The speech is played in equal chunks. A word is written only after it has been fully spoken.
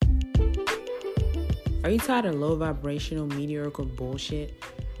Are you tired of low vibrational, mediocre bullshit?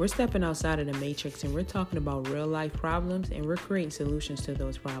 We're stepping outside of the matrix and we're talking about real life problems and we're creating solutions to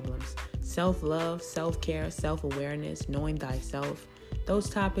those problems. Self-love, self-care, self-awareness, knowing thyself. Those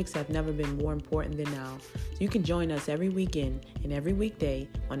topics have never been more important than now. So you can join us every weekend and every weekday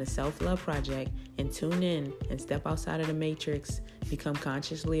on the Self-Love Project and tune in and step outside of the matrix, become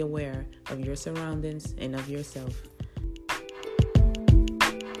consciously aware of your surroundings and of yourself.